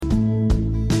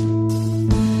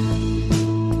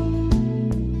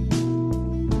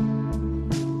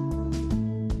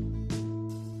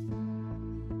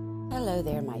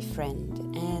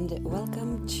friend, and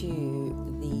welcome to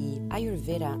the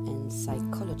Ayurveda and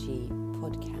Psychology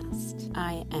podcast.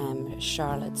 I am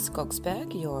Charlotte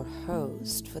Skogsberg, your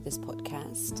host for this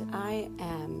podcast. I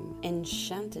am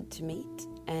enchanted to meet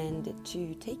and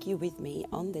to take you with me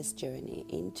on this journey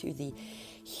into the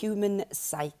human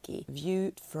psyche,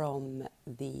 viewed from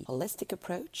the holistic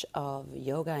approach of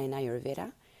yoga and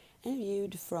Ayurveda, and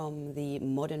viewed from the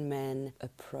modern man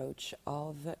approach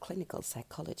of clinical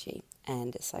psychology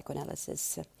and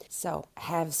psychoanalysis. So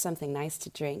have something nice to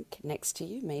drink next to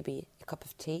you, maybe a cup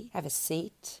of tea, have a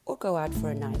seat, or go out for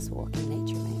a nice walk in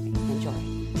nature maybe. Enjoy.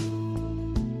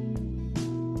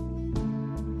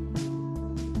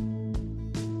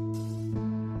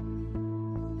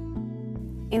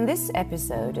 In this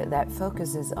episode that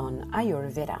focuses on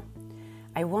Ayurveda,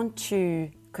 I want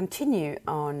to continue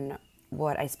on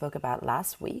what I spoke about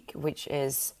last week, which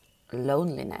is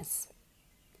loneliness.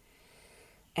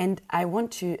 And I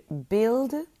want to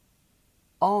build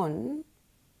on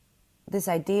this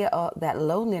idea that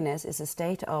loneliness is a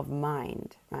state of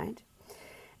mind, right?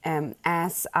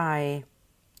 As I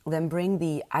then bring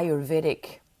the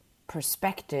Ayurvedic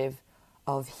perspective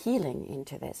of healing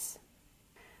into this.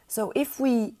 So if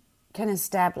we can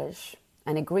establish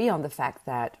and agree on the fact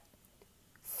that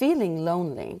feeling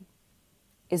lonely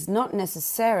is not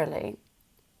necessarily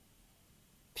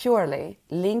purely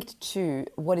linked to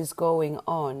what is going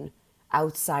on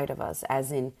outside of us,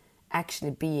 as in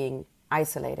actually being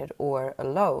isolated or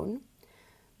alone,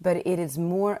 but it is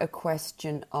more a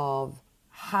question of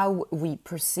how we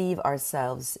perceive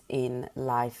ourselves in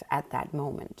life at that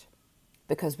moment.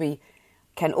 Because we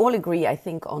can all agree, I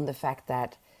think, on the fact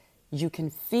that you can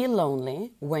feel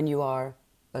lonely when you are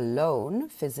alone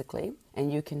physically,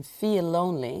 and you can feel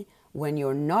lonely when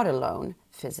you're not alone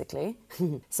physically,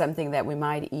 something that we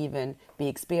might even be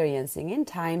experiencing in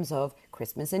times of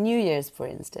Christmas and New Year's, for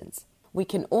instance. We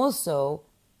can also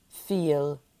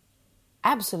feel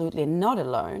absolutely not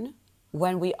alone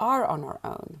when we are on our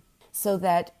own, so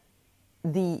that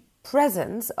the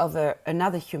presence of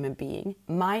another human being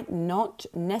might not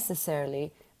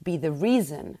necessarily be the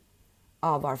reason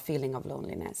of our feeling of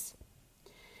loneliness.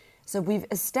 So we've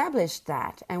established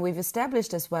that, and we've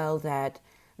established as well that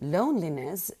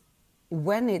loneliness,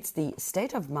 when it's the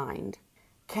state of mind,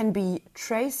 can be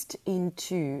traced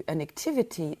into an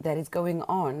activity that is going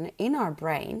on in our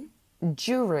brain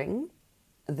during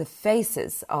the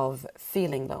phases of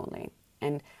feeling lonely.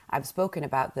 And I've spoken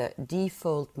about the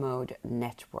default mode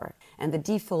network. And the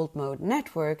default mode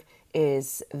network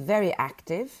is very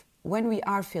active when we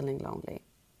are feeling lonely.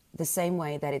 The same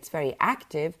way that it's very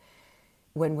active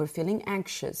when we're feeling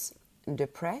anxious and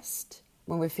depressed,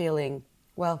 when we're feeling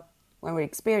when we're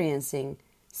experiencing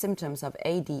symptoms of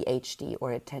ADHD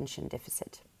or attention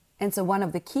deficit. And so one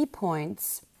of the key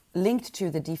points linked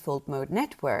to the default mode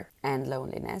network and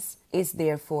loneliness is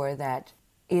therefore that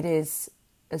it is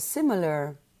a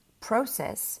similar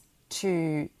process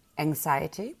to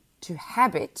anxiety, to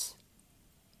habit,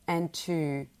 and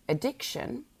to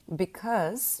addiction,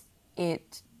 because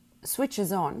it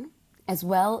switches on as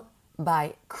well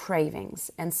by cravings.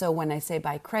 And so when I say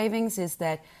by cravings, is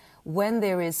that when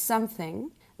there is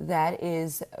something that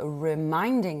is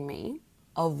reminding me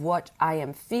of what I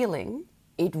am feeling,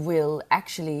 it will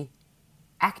actually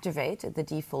activate the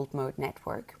default mode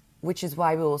network, which is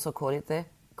why we also call it the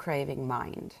craving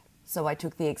mind. So I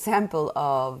took the example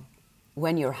of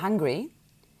when you're hungry,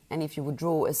 and if you would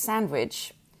draw a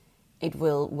sandwich, it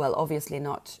will, obviously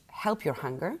not help your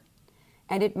hunger,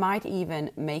 and it might even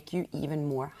make you even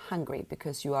more hungry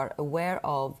because you are aware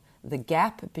of the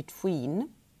gap between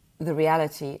the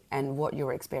reality and what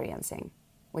you're experiencing,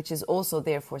 which is also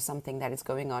therefore something that is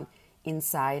going on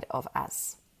inside of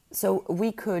us. So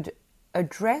we could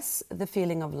address the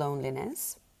feeling of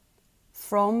loneliness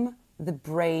from the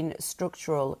brain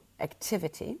structural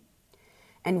activity,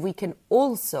 and we can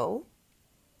also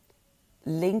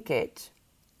link it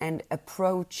and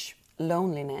approach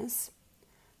loneliness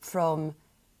from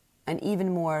an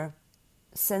even more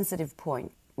sensitive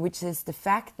point, which is the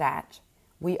fact that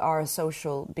we are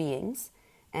social beings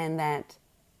and that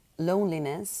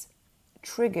loneliness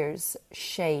triggers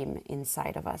shame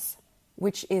inside of us,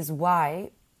 which is why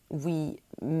we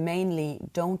mainly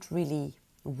don't really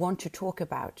want to talk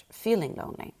about feeling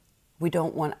lonely. We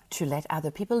don't want to let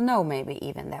other people know maybe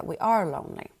even that we are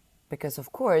lonely, because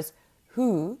of course,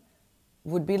 who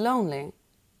would be lonely?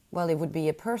 Well, it would be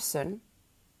a person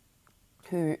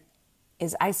who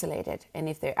is isolated, and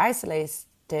if they're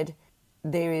isolated,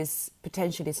 there is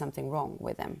potentially something wrong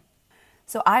with them.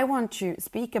 So I want to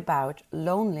speak about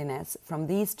loneliness from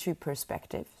these two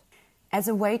perspectives as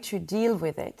a way to deal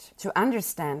with it, to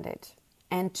understand it,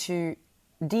 and to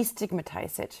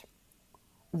destigmatize it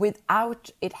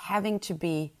without it having to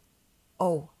be,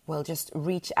 oh, well, just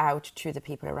reach out to the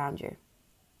people around you.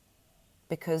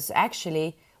 Because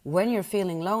actually, when you're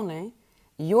feeling lonely,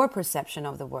 your perception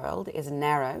of the world is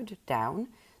narrowed down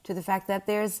to the fact that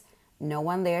there's no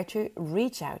one there to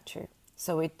reach out to.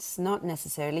 So it's not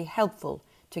necessarily helpful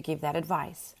to give that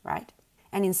advice, right?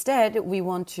 And instead, we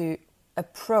want to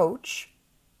approach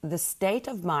the state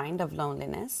of mind of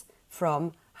loneliness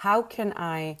from how can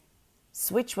I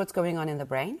switch what's going on in the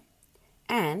brain,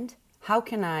 and how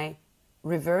can I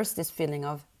reverse this feeling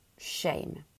of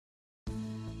shame.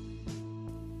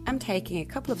 I'm taking a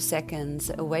couple of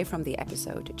seconds away from the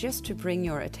episode just to bring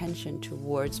your attention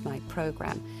towards my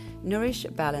program, Nourish,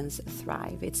 Balance,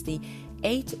 Thrive. It's the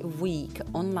 8-week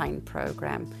online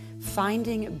program,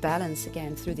 finding balance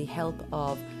again through the help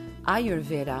of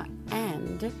Ayurveda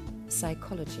and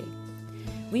psychology.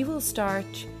 We will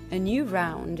start a new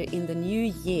round in the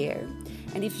new year,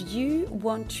 and if you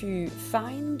want to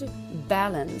find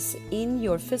balance in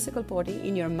your physical body,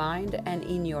 in your mind, and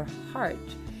in your heart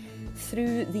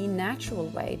through the natural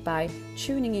way by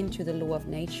tuning into the law of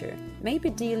nature, maybe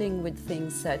dealing with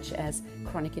things such as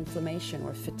chronic inflammation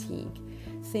or fatigue,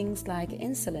 things like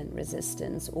insulin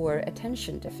resistance or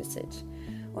attention deficit,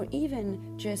 or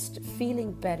even just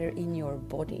feeling better in your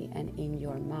body and in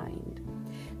your mind,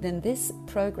 then this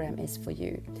program is for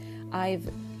you. I've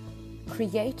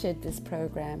created this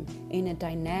program in a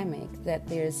dynamic that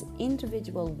there's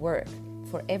individual work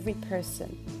for every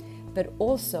person, but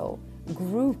also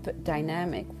group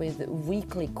dynamic with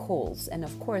weekly calls and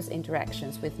of course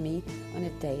interactions with me on a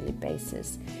daily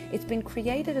basis. It's been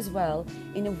created as well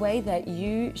in a way that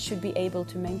you should be able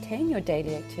to maintain your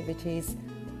daily activities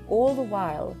all the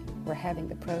while we're having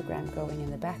the program going in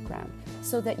the background,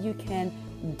 so that you can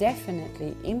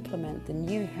definitely implement the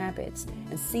new habits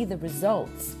and see the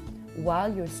results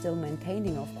while you're still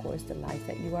maintaining, of course, the life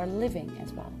that you are living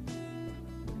as well.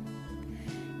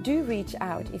 Do reach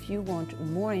out if you want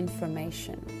more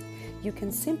information. You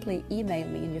can simply email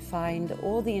me and you find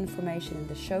all the information in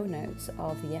the show notes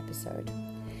of the episode.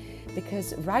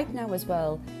 Because right now as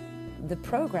well, the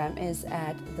program is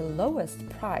at the lowest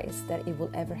price that it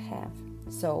will ever have.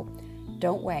 So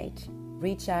don't wait.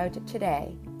 Reach out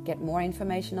today. Get more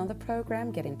information on the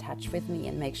program, get in touch with me,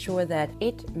 and make sure that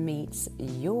it meets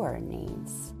your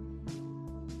needs.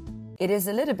 It is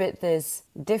a little bit this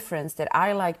difference that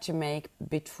I like to make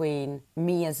between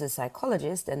me as a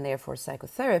psychologist and therefore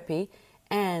psychotherapy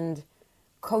and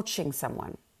coaching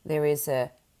someone. There is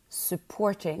a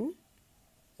supporting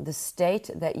the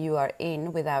state that you are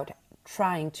in without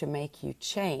trying to make you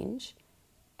change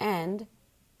and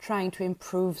trying to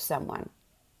improve someone.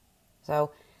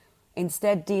 So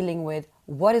instead dealing with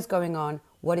what is going on,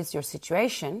 what is your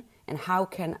situation, and how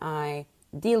can I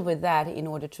deal with that in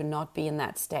order to not be in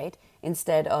that state,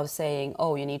 instead of saying,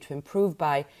 oh, you need to improve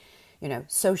by,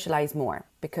 socialize more.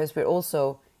 Because we're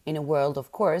also in a world,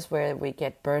 of course, where we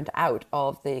get burnt out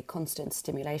of the constant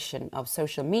stimulation of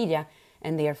social media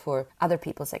and therefore other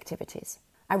people's activities.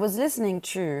 I was listening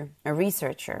to a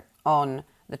researcher on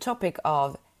the topic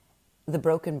of the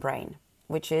broken brain,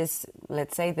 which is,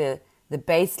 let's say, the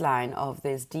baseline of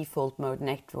this default mode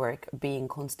network being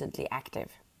constantly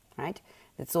active, right?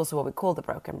 That's also what we call the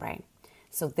broken brain.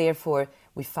 So therefore,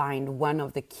 we find one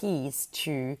of the keys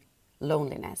to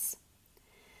loneliness.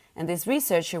 And this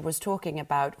researcher was talking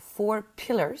about 4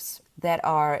 pillars that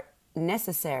are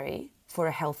necessary for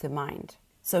a healthy mind.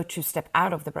 So to step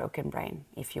out of the broken brain,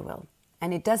 if you will.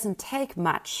 And it doesn't take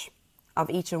much of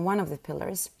each and one of the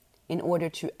pillars in order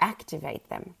to activate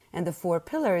them. And the 4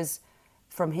 pillars,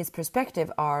 from his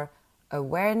perspective, are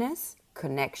awareness,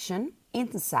 connection,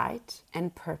 insight,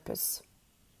 and purpose.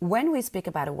 When we speak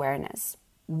about awareness,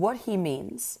 what he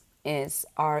means is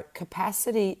our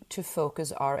capacity to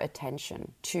focus our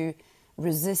attention, to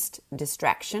resist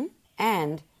distraction,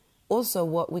 and also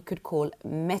what we could call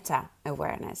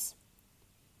meta-awareness.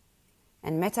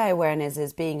 And meta-awareness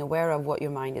is being aware of what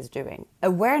your mind is doing.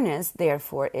 Awareness,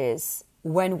 therefore, is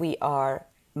when we are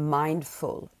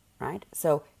mindful, right?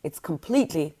 So it's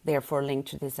completely, therefore, linked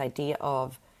to this idea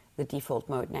of the default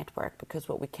mode network, because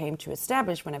what we came to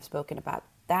establish when I've spoken about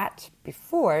that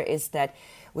before is that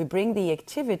we bring the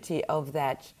activity of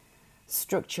that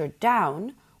structure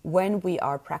down when we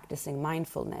are practicing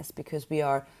mindfulness, because we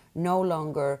are no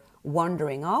longer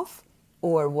wandering off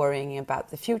or worrying about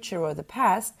the future or the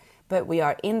past, but we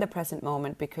are in the present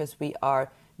moment because we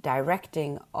are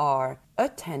directing our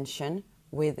attention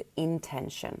with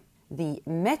intention. The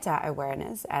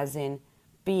meta-awareness, as in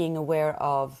being aware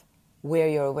of where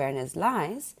your awareness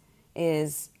lies,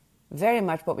 is very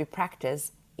much what we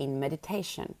practice in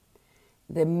meditation.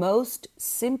 The most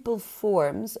simple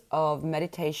forms of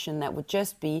meditation that would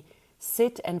just be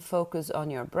sit and focus on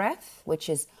your breath, which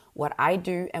is what I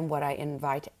do and what I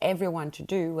invite everyone to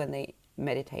do when they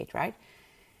meditate, right?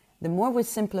 The more we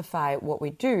simplify what we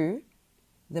do,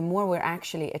 the more we're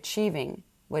actually achieving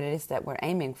what it is that we're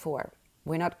aiming for.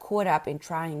 We're not caught up in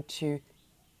trying to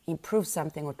improve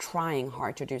something or trying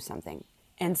hard to do something.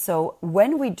 And so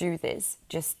when we do this,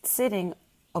 just sitting,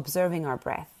 observing our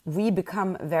breath, we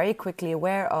become very quickly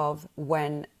aware of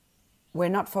when we're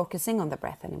not focusing on the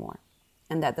breath anymore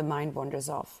and that the mind wanders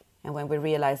off. And when we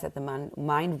realize that the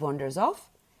mind wanders off,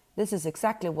 this is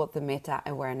exactly what the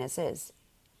meta-awareness is.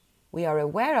 We are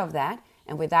aware of that,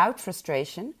 and without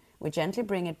frustration, we gently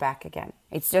bring it back again.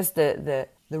 It's just the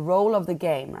role of the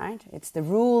game, right? It's the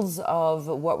rules of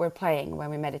what we're playing when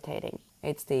we're meditating.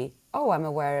 It's I'm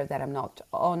aware that I'm not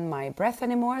on my breath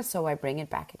anymore, so I bring it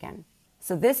back again.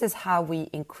 So this is how we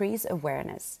increase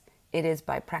awareness. It is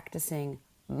by practicing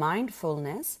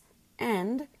mindfulness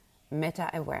and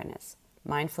meta-awareness.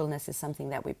 Mindfulness is something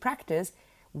that we practice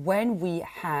when we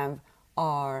have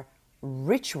our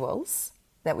rituals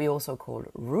that we also call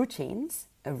routines.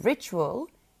 A ritual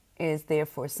is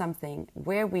therefore something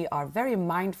where we are very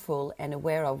mindful and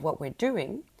aware of what we're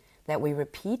doing, that we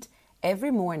repeat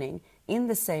every morning in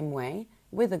the same way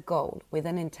with a goal, with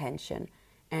an intention,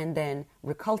 and then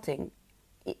reculting.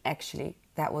 Actually,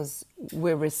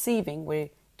 we're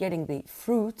getting the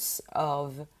fruits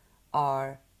of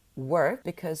our work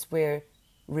because we're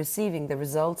receiving the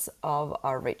results of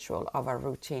our ritual, of our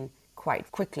routine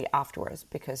quite quickly afterwards,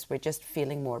 because we're just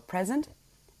feeling more present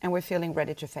and we're feeling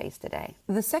ready to face the day.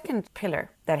 The second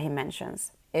pillar that he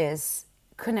mentions is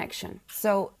connection.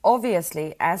 So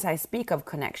obviously, as I speak of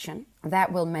connection,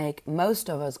 that will make most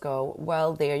of us go,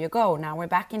 well, there you go. Now we're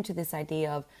back into this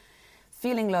idea of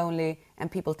feeling lonely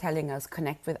and people telling us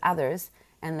connect with others,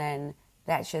 and then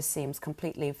that just seems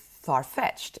completely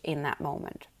far-fetched in that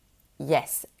moment.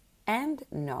 Yes and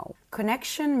no.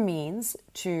 Connection means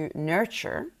to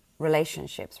nurture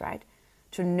relationships, right?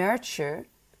 To nurture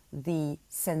the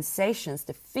sensations,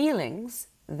 the feelings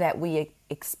that we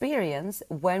experience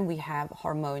when we have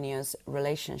harmonious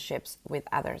relationships with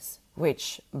others,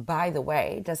 which, by the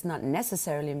way, does not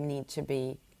necessarily need to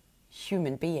be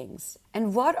human beings.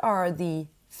 And what are the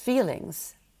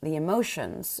feelings, the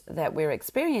emotions that we're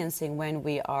experiencing when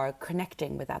we are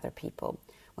connecting with other people,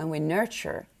 when we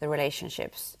nurture the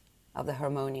relationships of the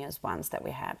harmonious ones that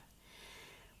we have?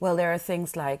 Well, there are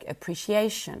things like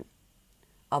appreciation,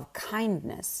 of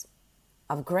kindness,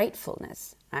 of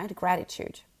gratefulness, right?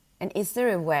 Gratitude. And is there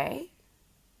a way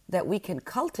that we can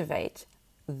cultivate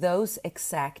those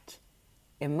exact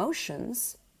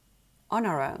emotions on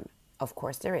our own? Of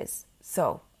course there is.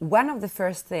 So one of the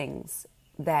first things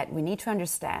that we need to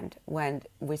understand when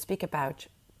we speak about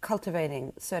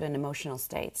cultivating certain emotional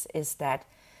states is that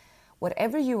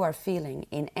whatever you are feeling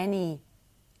in any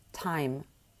time,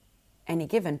 any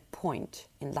given point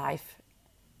in life,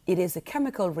 it is a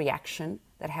chemical reaction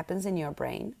that happens in your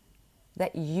brain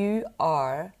that you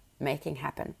are making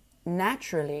happen.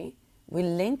 Naturally, we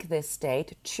link this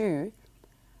state to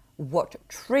what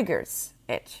triggers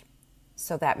it.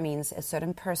 So that means a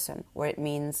certain person, or it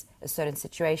means a certain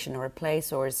situation, or a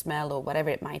place, or a smell, or whatever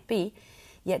it might be.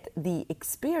 Yet the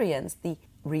experience, the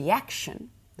reaction,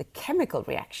 the chemical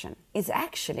reaction, is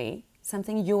actually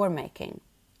something you're making.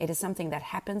 It is something that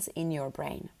happens in your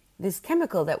brain. This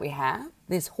chemical that we have,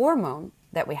 this hormone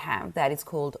that we have, that is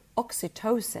called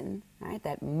oxytocin, right?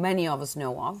 That many of us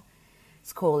know of.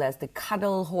 It's called as the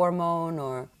cuddle hormone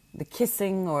or the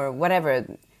kissing or whatever.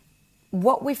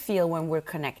 What we feel when we're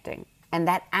connecting. And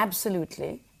that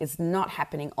absolutely is not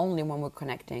happening only when we're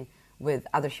connecting with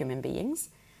other human beings.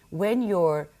 When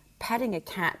you're patting a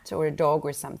cat or a dog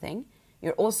or something,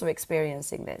 you're also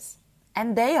experiencing this.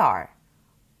 And they are.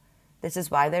 This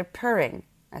is why they're purring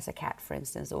as a cat, for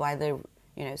instance, or why they're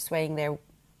swaying their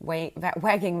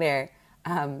wagging their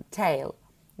tail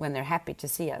when they're happy to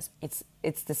see us.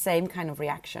 It's the same kind of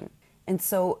reaction. And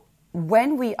so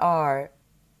when we are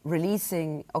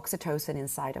releasing oxytocin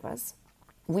inside of us,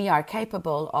 we are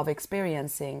capable of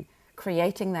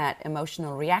creating that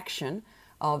emotional reaction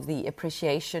of the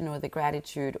appreciation or the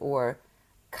gratitude or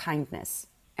kindness.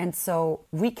 And so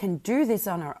we can do this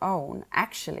on our own,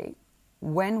 actually,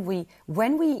 when we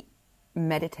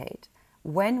meditate,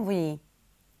 when we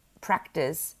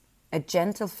practice a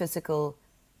gentle physical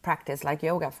practice like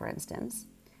yoga, for instance,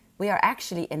 we are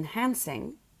actually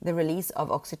enhancing the release of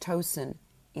oxytocin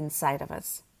inside of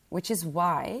us, which is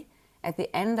why at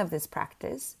the end of this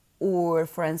practice, or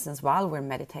for instance while we're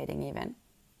meditating even,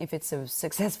 if it's a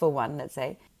successful one, let's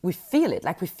say, we feel it,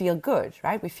 like we feel good,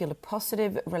 right? We feel a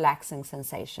positive, relaxing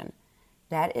sensation.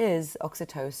 That is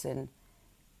oxytocin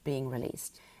being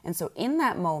released. And so in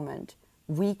that moment,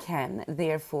 we can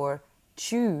therefore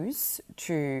choose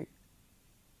to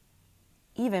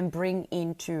even bring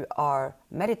into our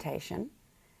meditation,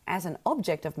 as an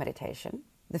object of meditation,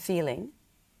 the feeling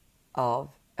of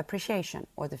appreciation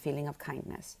or the feeling of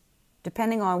kindness.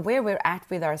 Depending on where we're at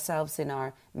with ourselves in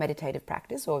our meditative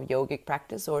practice or yogic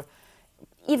practice, or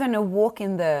even a walk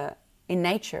in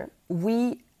nature,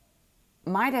 we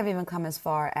might have even come as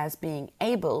far as being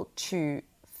able to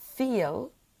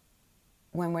feel,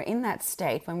 when we're in that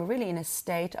state, when we're really in a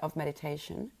state of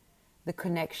meditation, the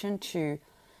connection to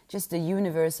just the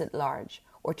universe at large,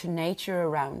 or to nature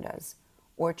around us,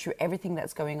 or to everything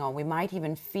that's going on. We might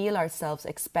even feel ourselves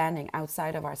expanding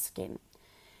outside of our skin.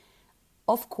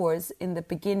 Of course, in the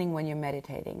beginning when you're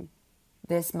meditating,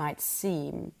 this might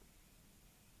seem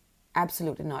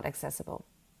absolutely not accessible.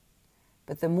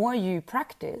 But the more you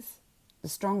practice, the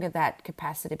stronger that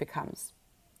capacity becomes.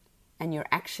 And you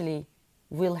actually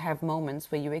will have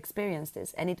moments where you experience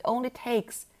this. And it only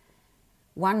takes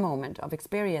one moment of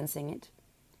experiencing it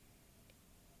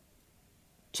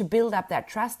to build up that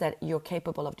trust that you're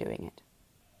capable of doing it.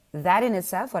 That in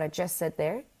itself, what I just said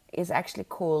there, is actually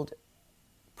called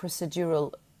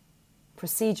procedural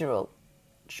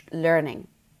learning.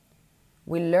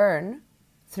 We learn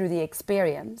through the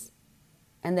experience,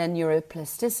 and then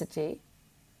neuroplasticity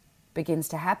begins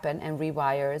to happen and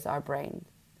rewires our brain.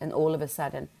 And all of a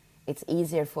sudden, it's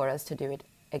easier for us to do it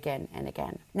again and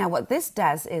again. Now, what this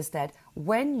does is that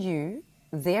when you,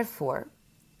 therefore,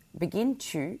 begin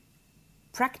to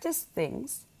practice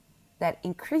things that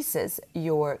increases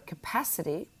your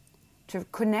capacity to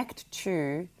connect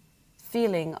to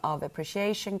feeling of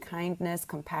appreciation, kindness,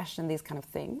 compassion, these kind of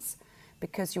things,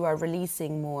 because you are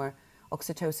releasing more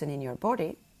oxytocin in your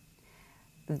body,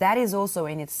 that is also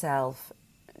in itself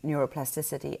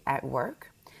neuroplasticity at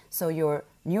work. So your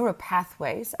neural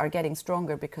pathways are getting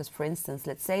stronger because, for instance,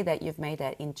 let's say that you've made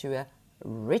that into a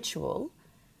ritual,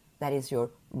 that is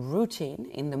your routine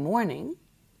in the morning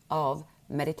of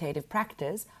meditative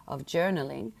practice, of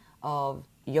journaling, of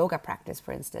yoga practice,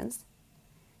 for instance.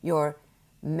 You're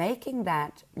making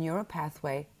that neural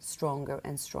pathway stronger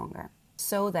and stronger,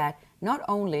 so that not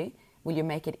only will you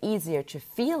make it easier to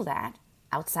feel that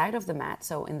outside of the mat,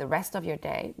 so in the rest of your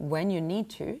day when you need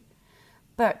to,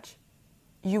 but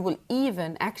you will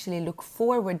even actually look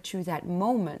forward to that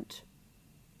moment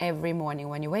every morning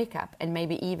when you wake up, and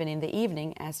maybe even in the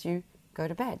evening as you go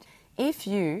to bed. If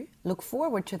you look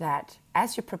forward to that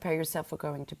as you prepare yourself for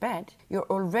going to bed, you're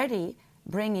already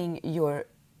bringing your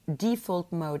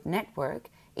default mode network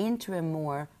into a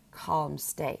more calm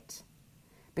state,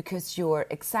 because you're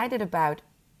excited about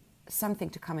something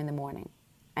to come in the morning.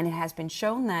 And it has been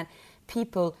shown that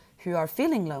people who are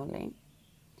feeling lonely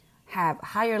have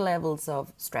higher levels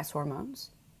of stress hormones,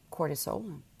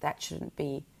 cortisol. That shouldn't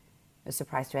be a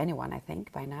surprise to anyone, I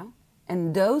think, by now.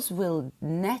 And those will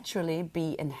naturally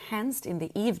be enhanced in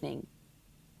the evening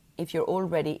if you're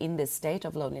already in this state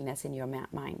of loneliness in your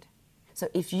mind. So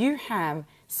if you have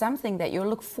something that you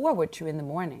look forward to in the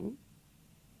morning,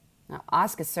 now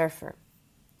ask a surfer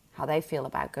how they feel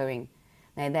about going.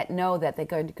 They that know that they're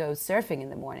going to go surfing in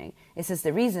the morning. This is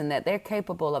the reason that they're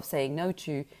capable of saying no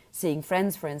to seeing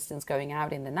friends, for instance, going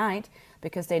out in the night,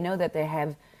 because they know that they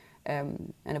have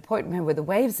an appointment with the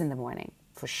waves in the morning.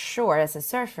 For sure, as a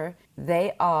surfer,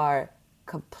 they are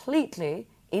completely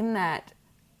in that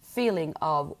feeling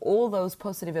of all those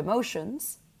positive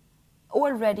emotions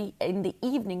already in the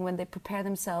evening when they prepare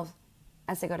themselves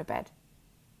as they go to bed.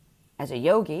 As a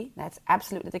yogi, that's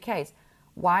absolutely the case.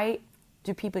 Why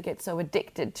do people get so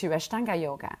addicted to Ashtanga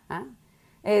yoga? Huh?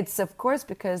 It's of course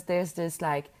because there's this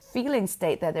feeling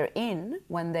state that they're in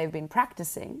when they've been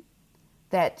practicing,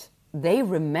 that they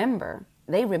remember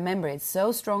it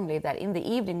so strongly that in the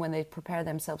evening when they prepare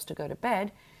themselves to go to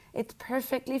bed, it's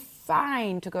perfectly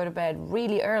fine to go to bed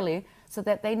really early, so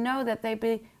that they know that they'll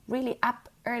be really up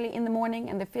early in the morning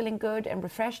and they're feeling good and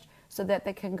refreshed, so that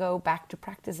they can go back to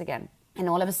practice again. And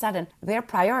all of a sudden, their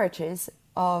priorities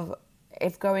of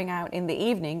if going out in the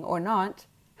evening or not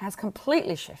has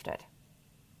completely shifted.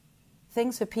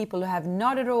 Things for people who have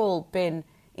not at all been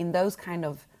in those kind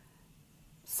of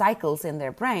cycles in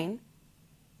their brain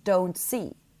don't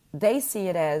see. They see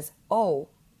it as, oh,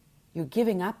 you're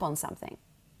giving up on something,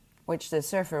 which the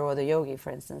surfer or the yogi,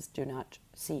 for instance, do not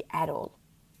see at all.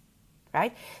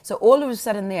 Right? So all of a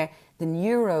sudden there, the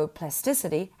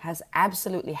neuroplasticity has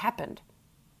absolutely happened.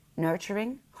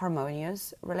 Nurturing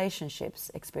harmonious relationships,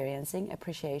 experiencing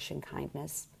appreciation,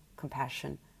 kindness,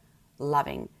 compassion,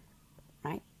 loving,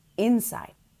 right?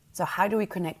 Insight. So how do we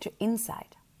connect to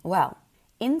insight? Well,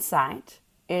 insight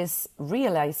is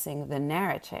realizing the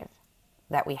narrative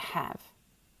that we have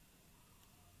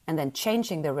and then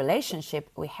changing the relationship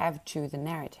we have to the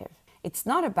narrative. It's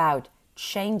not about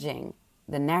changing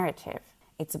the narrative.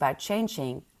 It's about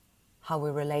changing how we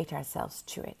relate ourselves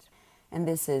to it. And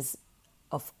this is,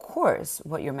 of course,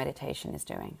 what your meditation is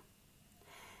doing.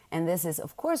 And this is,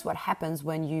 of course, what happens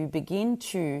when you begin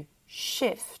to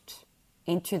shift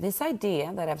into this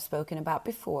idea that I've spoken about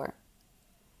before,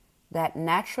 that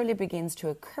naturally begins to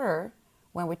occur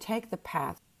when we take the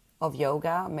path of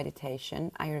yoga,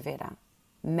 meditation, Ayurveda.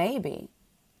 Maybe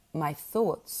my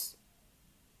thoughts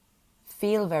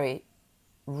feel very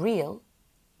real,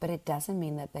 but it doesn't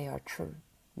mean that they are true.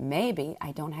 Maybe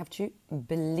I don't have to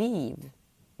believe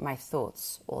my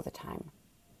thoughts all the time.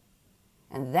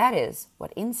 And that is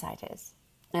what insight is.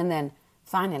 And then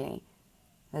finally,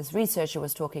 this researcher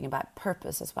was talking about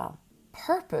purpose as well.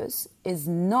 Purpose is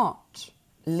not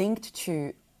linked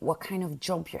to what kind of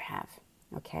job you have,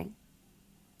 okay?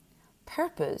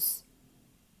 Purpose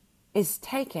is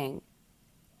taking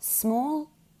small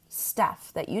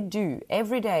stuff that you do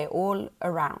every day all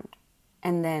around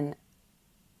and then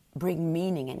bring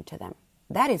meaning into them.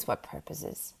 That is what purpose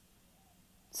is.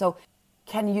 So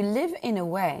can you live in a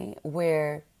way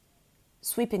where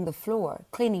sweeping the floor,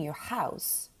 cleaning your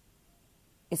house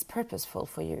is purposeful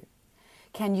for you?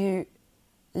 Can you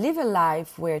live a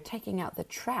life where taking out the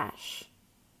trash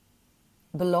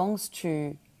belongs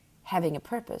to having a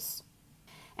purpose?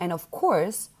 And of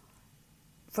course,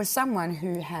 for someone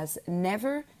who has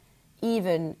never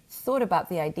even thought about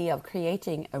the idea of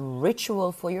creating a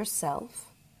ritual for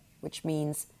yourself, which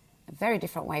means a very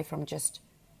different way from just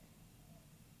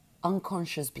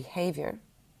unconscious behavior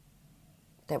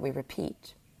that we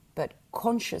repeat, but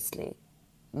consciously,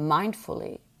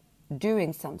 mindfully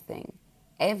doing something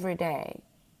every day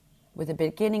with a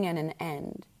beginning and an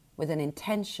end, with an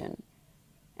intention,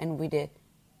 and with a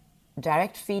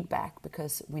direct feedback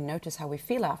because we notice how we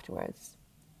feel afterwards,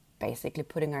 basically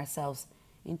putting ourselves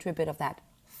into a bit of that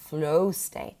flow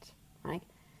state, right?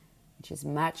 Which is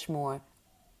much more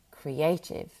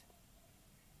creative,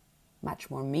 much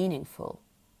more meaningful.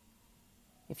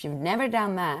 If you've never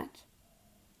done that,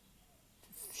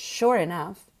 sure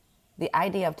enough, the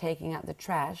idea of taking out the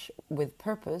trash with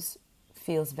purpose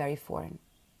feels very foreign.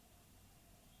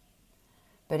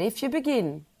 But if you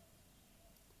begin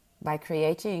by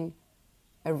creating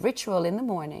a ritual in the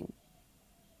morning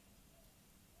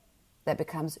that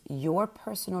becomes your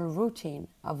personal routine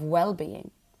of well-being,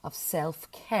 of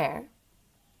self-care,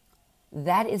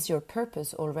 that is your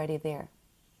purpose already there.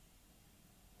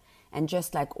 And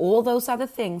just like all those other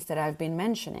things that I've been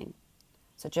mentioning,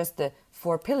 so just the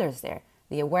 4 pillars there,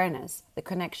 the awareness, the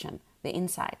connection, the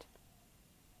insight,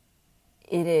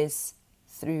 it is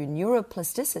through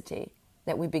neuroplasticity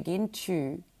that we begin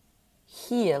to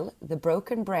heal the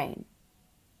broken brain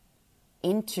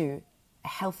into a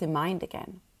healthy mind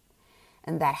again.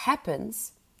 And that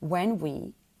happens when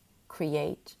we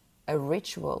create a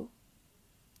ritual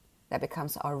that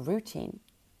becomes our routine,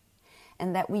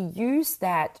 and that we use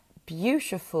that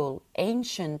beautiful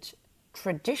ancient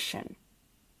tradition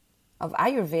of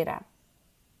Ayurveda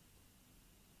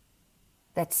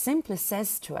that simply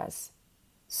says to us,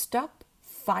 stop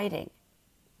fighting,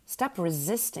 stop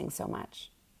resisting so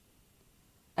much,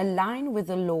 align with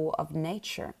the law of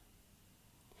nature,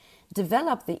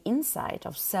 develop the insight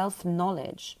of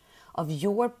self-knowledge of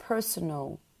your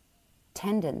personal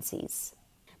tendencies,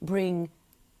 bring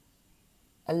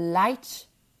a light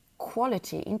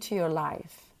quality into your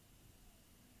life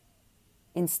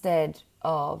instead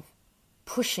of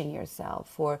pushing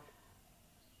yourself or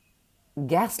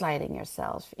gaslighting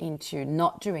yourself into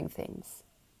not doing things,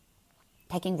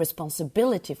 taking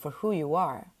responsibility for who you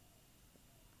are.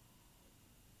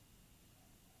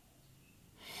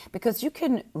 Because you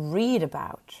can read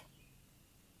about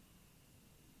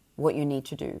what you need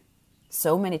to do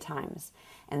so many times,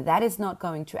 and that is not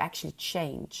going to actually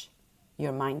change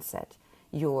your mindset,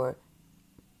 your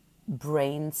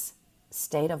brain's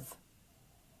state of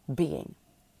being.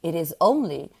 It is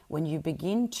only when you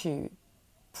begin to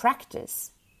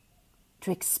practice,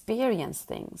 to experience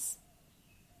things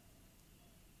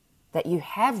that you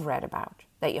have read about,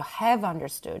 that you have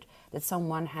understood, that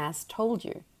someone has told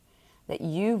you, that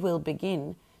you will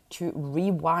begin to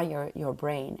rewire your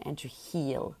brain and to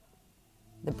heal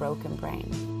the broken brain.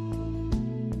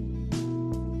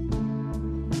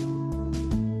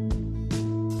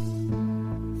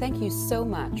 Thank you so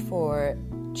much for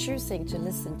choosing to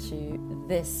listen to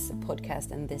this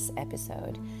podcast and this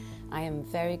episode. I am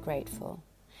very grateful.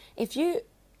 If you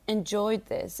enjoyed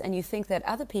this and you think that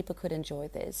other people could enjoy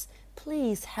this,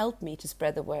 please help me to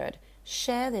spread the word.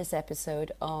 Share this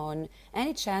episode on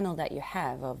any channel that you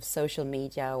have of social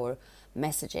media or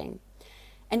messaging.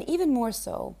 And even more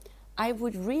so, I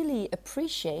would really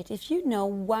appreciate if you know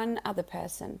one other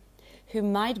person who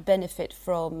might benefit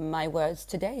from my words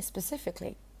today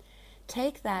specifically.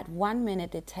 Take that 1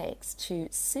 minute it takes to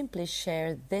simply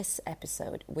share this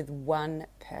episode with one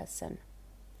person.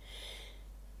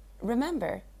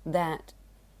 Remember that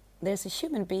there's a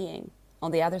human being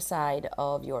on the other side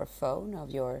of your phone, of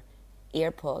your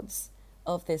earpods,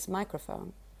 of this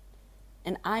microphone.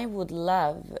 And I would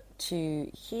love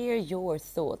to hear your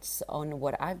thoughts on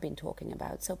what I've been talking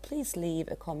about. So please leave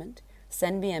a comment.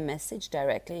 Send me a message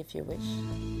directly if you wish.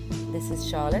 This is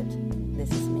Charlotte.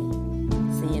 This is me.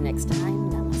 See you next time.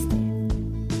 Namaste.